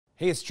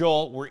Hey, it's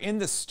Joel. We're in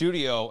the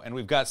studio and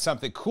we've got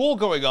something cool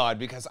going on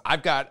because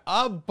I've got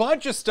a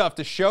bunch of stuff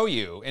to show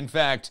you. In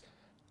fact,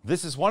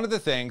 this is one of the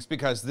things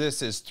because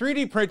this is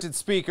 3D printed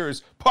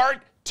speakers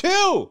part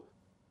 2.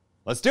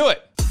 Let's do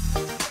it.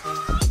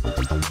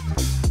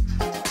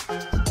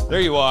 There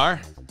you are.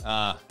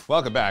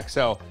 Welcome back.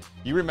 So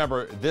you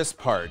remember this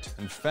part.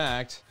 In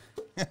fact,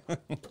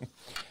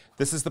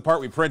 this is the part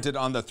we printed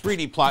on the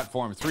 3D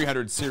Platform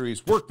 300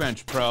 Series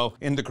Workbench Pro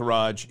in the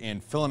garage in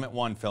Filament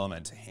 1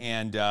 filament.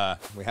 And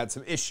we had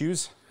some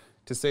issues,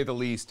 to say the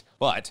least,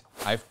 but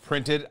I've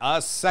printed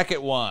a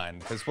second one,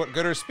 because what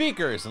good are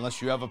speakers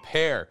unless you have a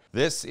pair?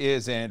 This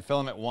is in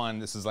Filament 1.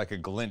 This is like a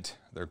glint.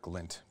 They're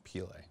glint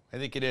PLA. I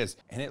think it is.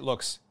 And it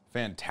looks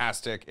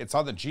fantastic. It's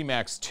on the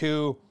G-Max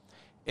 2.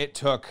 It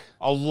took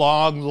a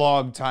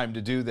long time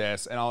to do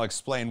this, and I'll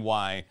explain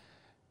why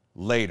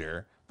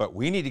later. But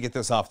we need to get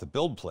this off the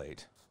build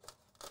plate.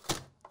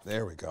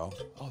 There we go.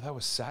 Oh, that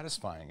was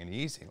satisfying and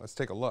easy. Let's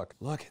take a look.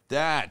 Look at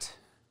that.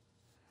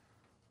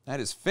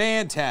 That is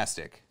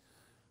fantastic.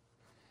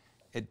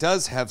 It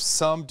does have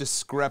some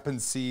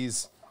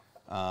discrepancies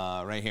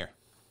right here.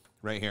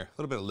 Right here. A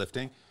little bit of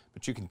lifting,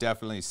 but you can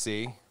definitely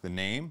see the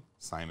name,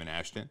 Simon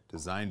Ashton,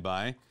 designed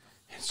by.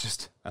 It's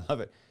just, I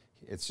love it.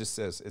 It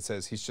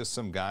says he's just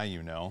some guy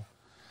you know.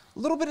 A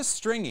little bit of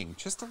stringing,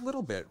 just a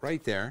little bit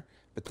right there,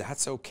 but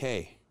that's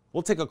okay.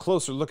 We'll take a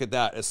closer look at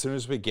that as soon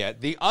as we get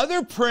the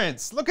other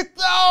prints. Look at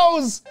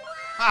those!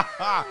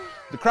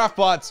 The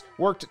CraftBots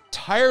worked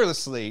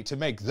tirelessly to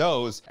make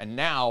those, and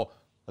now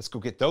let's go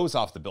get those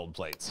off the build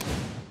plates.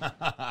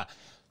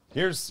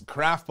 Here's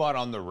CraftBot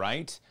on the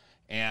right,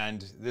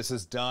 and this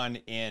is done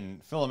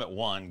in Filament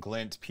 1,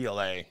 glint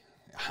PLA.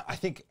 I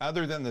think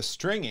other than the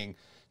stringing,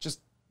 just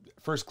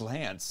first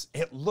glance,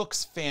 it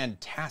looks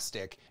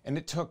fantastic, and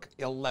it took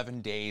 11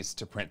 days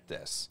to print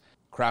this.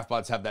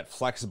 CraftBots have that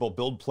flexible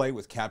build plate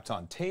with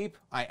Kapton tape.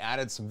 I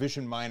added some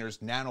Vision Miners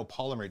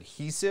nanopolymer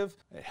adhesive.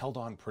 It held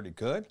on pretty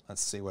good.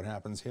 Let's see what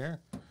happens here.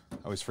 I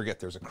always forget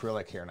there's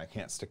acrylic here and I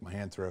can't stick my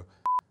hand through.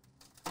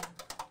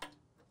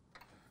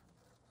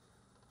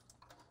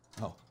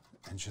 Oh,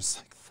 and just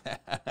like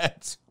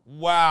that.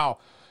 Wow,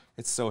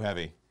 it's so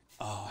heavy.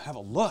 Oh, have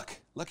a look.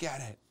 Look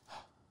at it.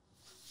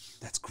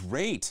 That's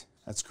great.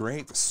 That's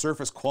great. The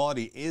surface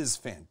quality is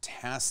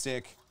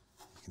fantastic.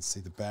 You can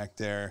see the back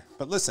there.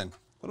 But listen,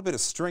 a little bit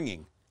of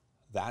stringing,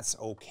 that's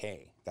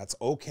okay. That's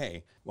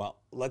okay. Well,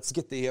 let's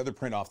get the other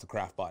print off the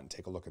CraftBot and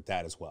take a look at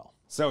that as well.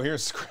 So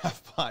here's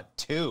CraftBot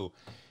 2.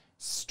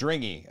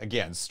 Stringy.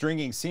 Again,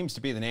 stringing seems to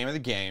be the name of the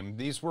game.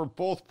 These were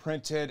both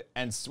printed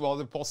and, well,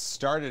 they both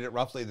started at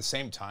roughly the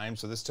same time,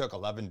 so this took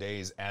 11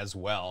 days as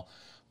well.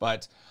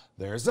 But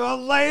there's a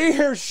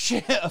layer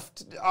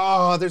shift.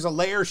 Oh, there's a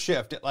layer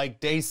shift at like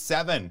day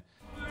 7.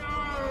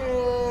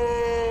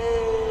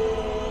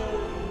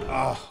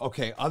 Oh,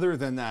 okay, other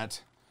than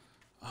that,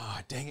 oh,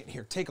 dang it,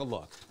 here, take a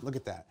look. Look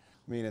at that.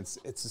 I mean, it's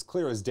as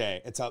clear as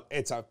day. It's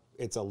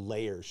a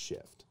layer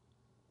shift.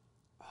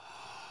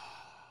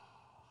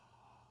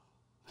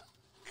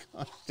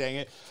 God, dang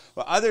it.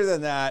 But other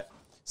than that,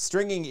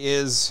 stringing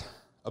is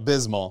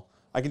abysmal.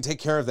 I can take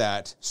care of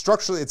that.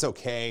 Structurally, it's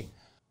okay.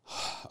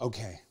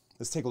 Okay,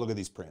 let's take a look at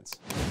these prints.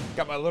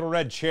 Got my little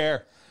red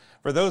chair.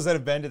 For those that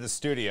have been to the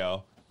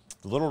studio,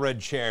 the little red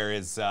chair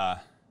is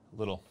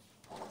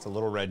it's a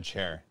little red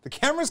chair. The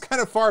camera's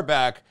kind of far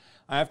back.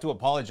 I have to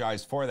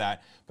apologize for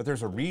that, but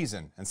there's a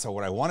reason. And so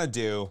what I want to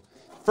do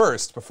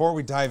first, before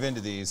we dive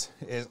into these,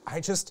 is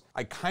I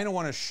kind of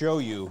want to show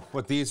you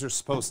what these are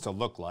supposed to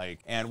look like.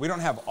 And we don't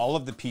have all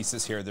of the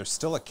pieces here. There's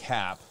still a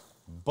cap,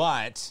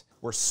 but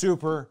we're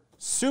super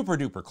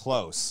duper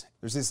close.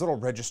 There's these little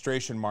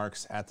registration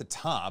marks at the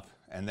top,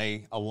 and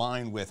they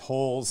align with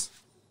holes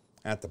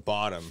at the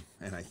bottom.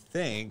 And I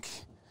think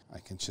I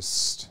can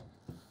just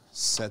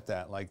set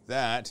that like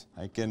that.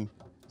 I can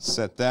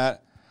set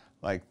that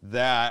like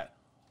that.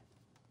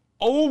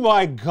 Oh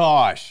my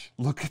gosh,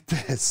 look at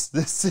this.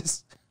 This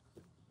is,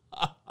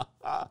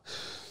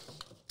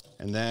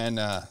 and then,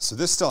 so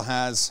this still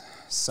has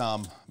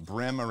some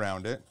brim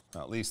around it,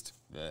 at least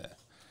it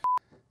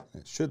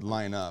should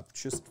line up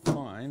just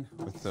fine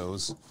with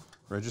those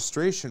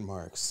registration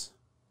marks.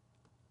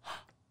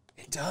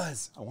 It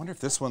does. I wonder if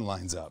this one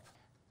lines up.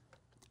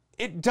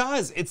 It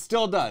does, it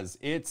still does.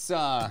 It's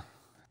not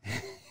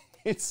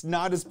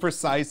as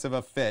precise of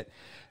a fit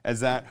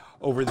as that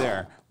over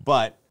there,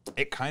 but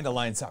it kind of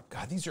lines up.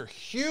 God, these are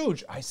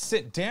huge. I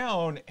sit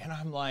down and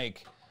I'm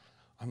like,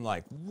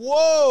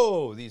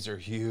 whoa, these are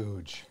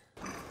huge.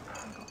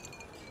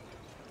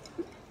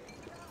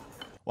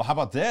 Well, how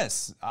about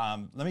this?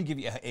 Let me give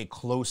you a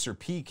closer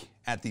peek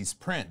at these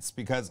prints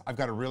because I've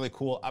got a really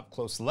cool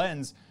up-close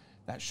lens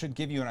that should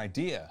give you an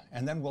idea.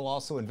 And then we'll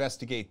also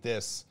investigate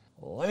this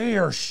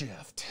layer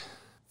shift.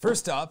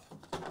 First up,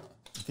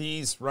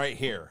 these right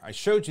here. I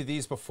showed you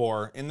these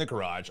before in the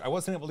garage. I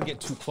wasn't able to get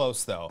too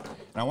close though.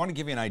 And I want to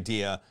give you an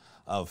idea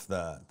of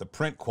the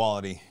print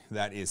quality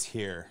that is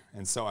here.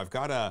 And so I've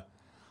got a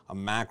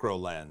macro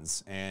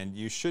lens, and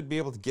you should be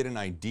able to get an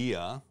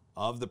idea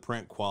of the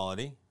print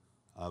quality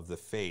of the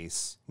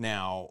face.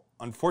 Now,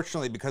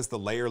 Unfortunately, because the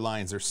layer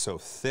lines are so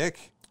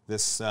thick,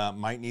 this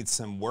might need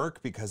some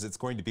work because it's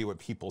going to be what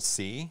people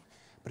see.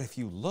 But if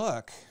you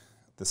look,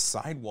 the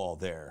sidewall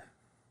there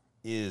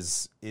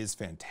is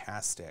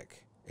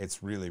fantastic.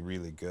 It's really,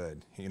 really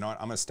good. You know what?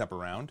 I'm gonna step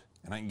around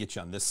and I can get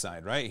you on this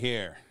side right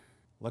here.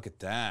 Look at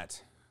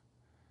that.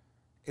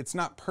 It's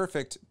not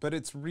perfect, but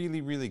it's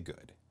really, really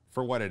good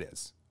for what it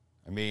is.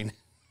 I mean,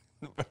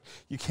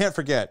 you can't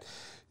forget.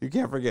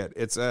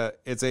 It's a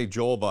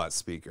JoelBot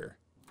speaker.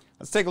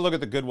 Let's take a look at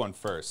the good one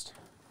first.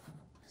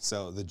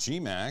 So the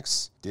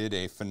Gmax did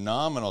a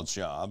phenomenal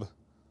job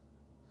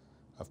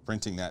of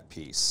printing that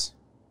piece.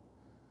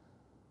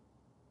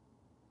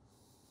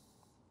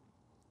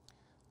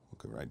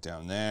 We'll go right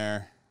down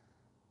there.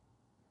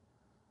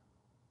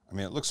 I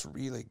mean, it looks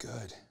really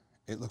good.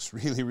 It looks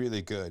really,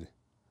 really good.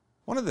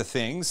 One of the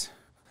things,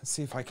 let's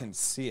see if I can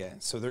see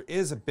it. So there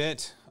is a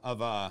bit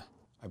of a,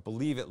 I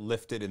believe it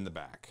lifted in the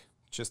back,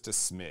 just a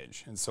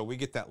smidge. And so we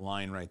get that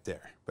line right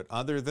there. But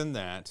other than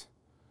that,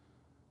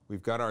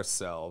 we've got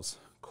ourselves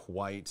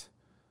quite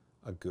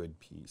a good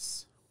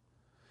piece.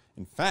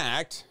 In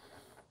fact,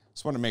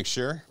 just want to make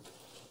sure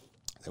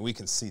that we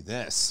can see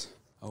this.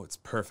 Oh, it's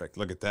perfect.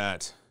 Look at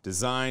that.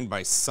 Designed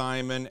by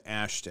Simon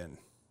Ashton.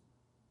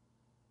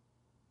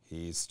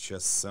 He's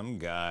just some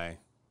guy,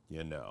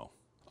 you know.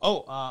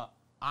 Oh,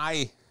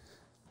 I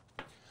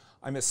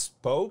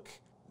misspoke.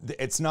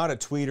 It's not a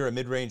tweeter, a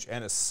mid-range,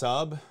 and a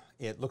sub.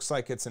 It looks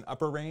like it's an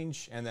upper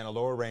range and then a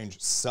lower range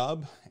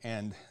sub.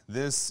 And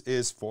this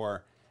is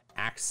for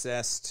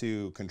access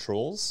to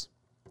controls,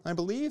 I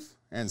believe.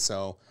 And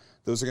so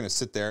those are gonna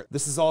sit there.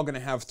 This is all gonna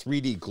have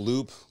 3D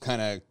gloop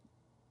kind of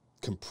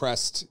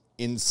compressed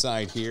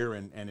inside here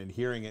and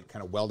adhering it,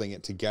 kind of welding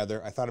it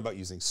together. I thought about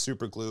using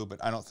super glue,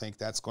 but I don't think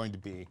that's going to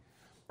be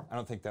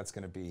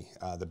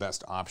the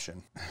best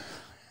option. I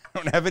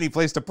don't have any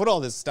place to put all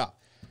this stuff.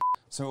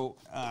 So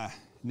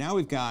now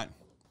we've got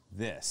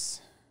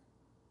this.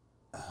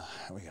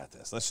 We got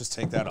this. Let's just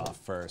take that off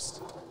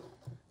first.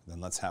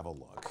 Then let's have a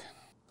look.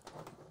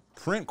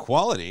 Print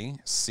quality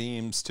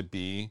seems to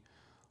be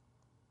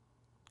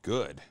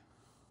good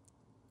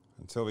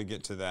until we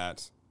get to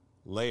that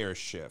layer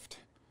shift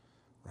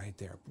right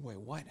there. Boy,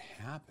 what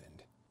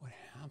happened? What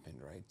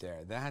happened right there?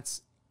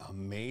 That's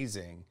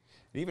amazing.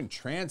 It even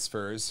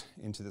transfers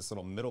into this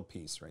little middle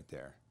piece right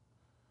there.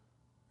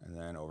 And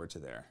then over to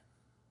there.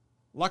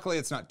 Luckily,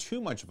 it's not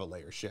too much of a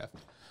layer shift.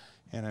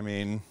 And I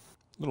mean,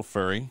 a little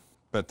furry,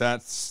 but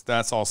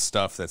that's all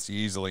stuff that's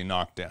easily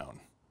knocked down.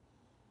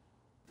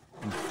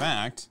 In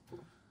fact,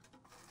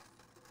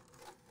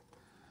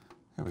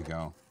 there we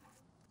go.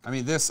 I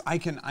mean, this, I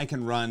can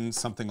run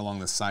something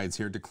along the sides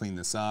here to clean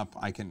this up.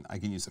 I can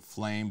use a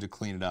flame to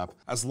clean it up.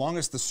 As long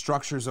as the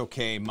structure's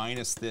okay,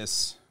 minus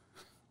this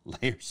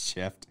layer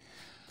shift,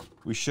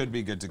 we should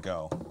be good to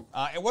go.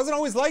 It wasn't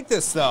always like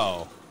this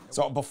though.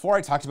 So before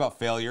I talked about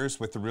failures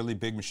with the really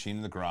big machine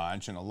in the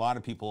garage, and a lot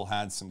of people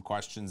had some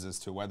questions as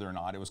to whether or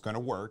not it was gonna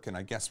work, and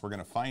I guess we're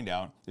gonna find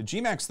out. The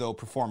Gmax though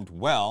performed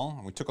well,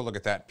 and we took a look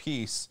at that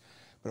piece,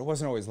 but it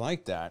wasn't always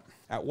like that.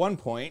 At one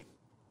point,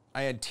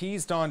 I had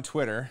teased on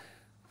Twitter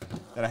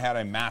that I had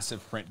a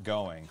massive print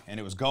going, and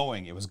it was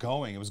going,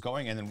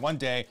 and then one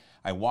day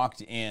I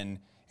walked in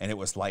and it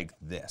was like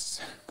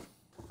this.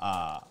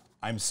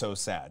 I'm so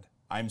sad.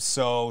 I'm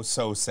so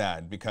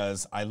sad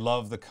because I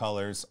love the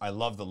colors, I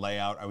love the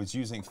layout. I was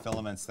using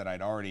filaments that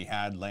I'd already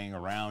had laying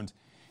around,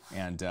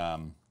 and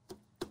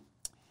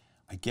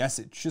I guess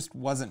it just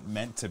wasn't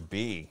meant to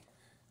be.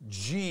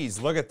 Geez,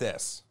 look at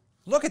this.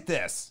 Look at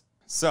this.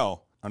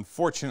 So,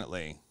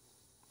 unfortunately,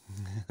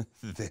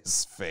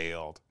 this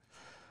failed.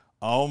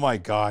 Oh my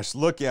gosh,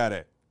 look at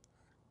it.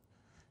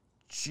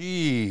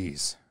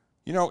 Jeez.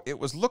 You know, it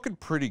was looking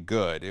pretty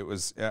good. It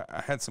was,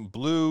 I had some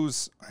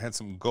blues, I had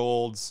some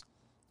golds,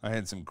 I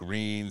had some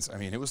greens. I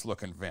mean, it was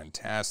looking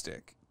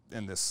fantastic.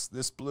 And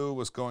this blue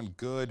was going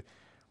good.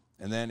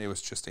 And then it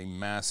was just a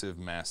massive,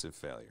 massive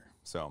failure.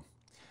 So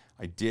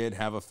I did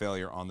have a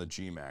failure on the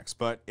Gmax,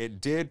 but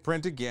it did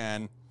print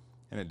again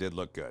and it did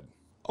look good.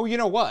 Oh, you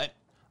know what?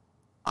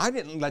 I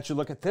didn't let you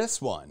look at this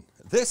one.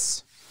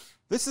 This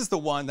is the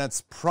one that's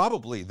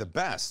probably the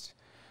best.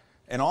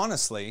 And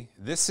honestly,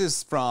 this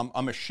is from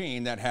a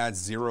machine that had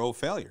 0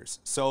 failures.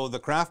 So the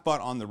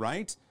CraftBot on the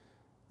right,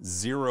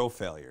 0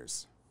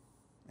 failures.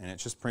 And it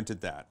just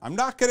printed that. I'm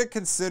not gonna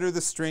consider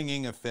the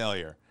stringing a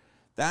failure.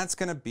 That's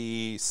gonna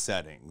be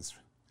settings.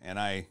 And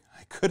I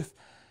could have,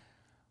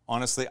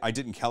 honestly, I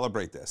didn't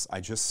calibrate this. I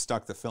just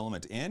stuck the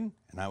filament in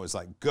and I was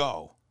like,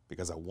 go,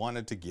 because I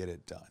wanted to get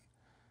it done.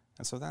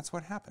 And so that's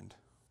what happened.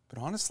 But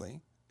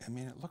honestly, I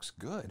mean, it looks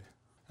good.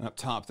 And up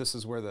top, this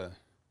is where the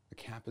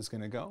cap is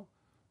gonna go,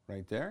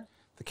 right there.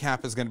 The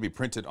cap is gonna be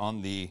printed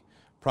on the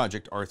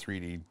Project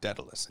R3D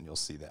Daedalus, and you'll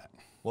see that.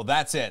 Well,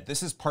 that's it.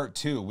 This is part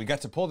 2. We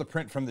got to pull the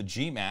print from the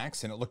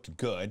Gmax, and it looked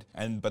good,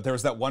 but there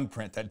was that one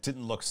print that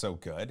didn't look so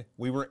good.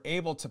 We were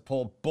able to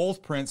pull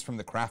both prints from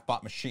the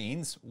CraftBot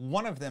machines.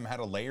 One of them had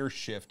a layer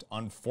shift,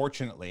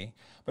 unfortunately,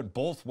 but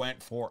both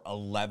went for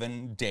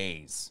 11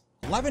 days.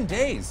 11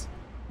 days!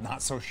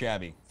 Not so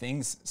shabby.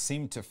 Things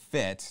seemed to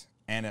fit.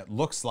 and it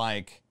looks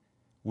like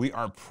we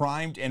are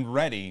primed and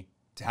ready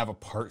to have a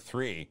part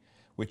 3,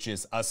 which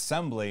is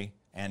assembly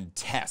and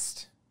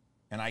test.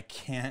 And I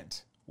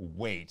can't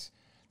wait.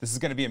 This is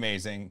going to be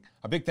amazing.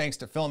 A big thanks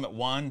to Filament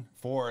One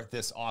for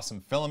this awesome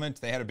filament.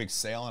 They had a big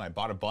sale and I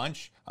bought a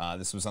bunch.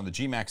 This was on the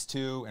G-Max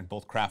 2 and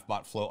both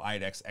CraftBot Flow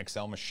IDEX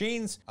XL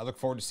machines. I look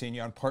forward to seeing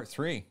you on part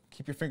 3.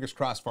 Keep your fingers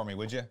crossed for me,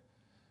 would you?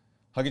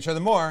 Hug each other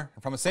more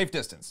and from a safe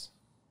distance.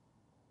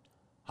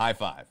 High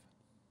five.